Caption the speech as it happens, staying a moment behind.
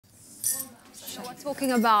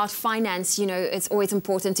Talking about finance, it's always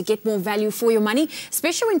important to get more value for your money,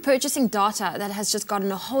 especially when purchasing data that has just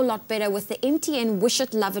gotten a whole lot better with the MTN Wish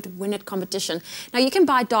It, Love It, Win It competition. Now, you can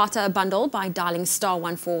buy data bundle by dialing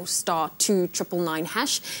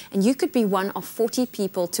 *14*299#, and you could be one of 40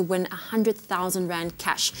 people to win 100,000 Rand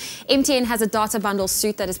cash. MTN has a data bundle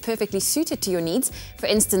suite that is perfectly suited to your needs. For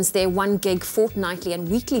instance, their 1 gig fortnightly and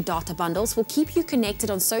weekly data bundles will keep you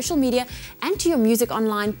connected on social media and to your music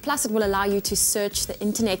online, plus it will allow you to search the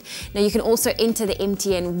internet. Now, you can also enter the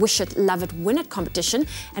MTN Wish It, Love It, Win It competition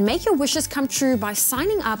and make your wishes come true by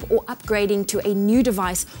signing up or upgrading to a new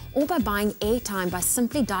device, or by buying airtime by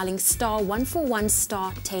simply dialing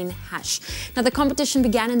 *141*10#. Now, the competition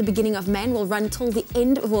began in the beginning of May and will run till the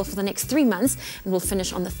end, for the next 3 months, and will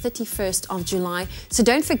finish on the 31st of July. So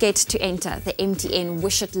don't forget to enter the MTN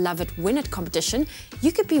Wish It, Love It, Win It competition.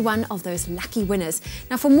 You could be one of those lucky winners.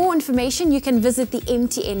 Now, for more information, you can visit the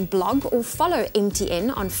MTN blog or follow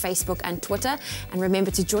MTN on Facebook and Twitter. And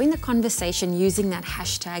remember to join the conversation using that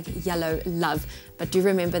hashtag #YellowLove. But do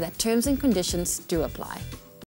remember that terms and conditions do apply.